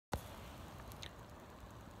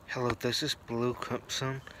Hello, this is Blue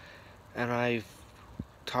Crimson, and I've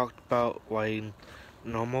talked about why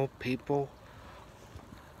normal people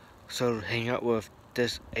should hang out with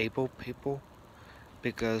disabled people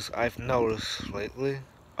because I've noticed lately,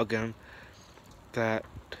 again, that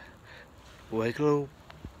regular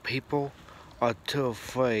people are too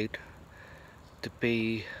afraid to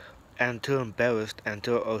be, and too embarrassed and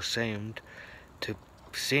too ashamed to be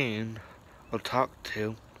seen or talk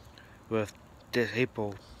to with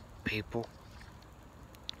disabled people.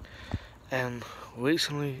 And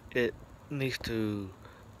recently it needs to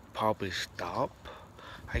probably stop,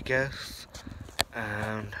 I guess.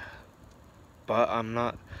 And but I'm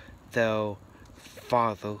not their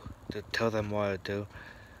father to tell them what to do.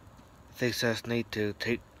 They just need to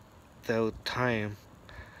take their time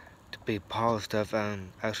to be positive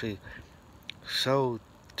and actually show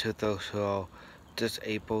to those who are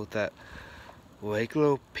disabled that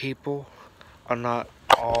regular people are not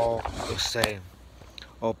all the same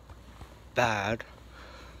or bad.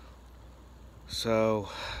 So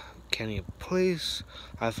can you please,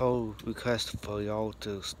 I've a request for y'all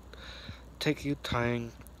to take your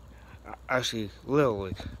time, actually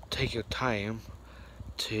literally take your time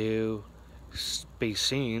to be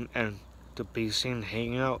seen and to be seen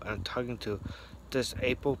hanging out and talking to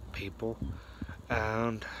disabled people.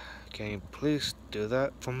 And can you please do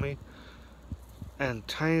that for me? And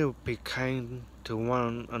try to be kind to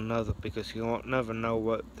one another because you won't never know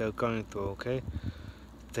what they're going through, okay?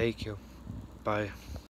 Thank you. Bye.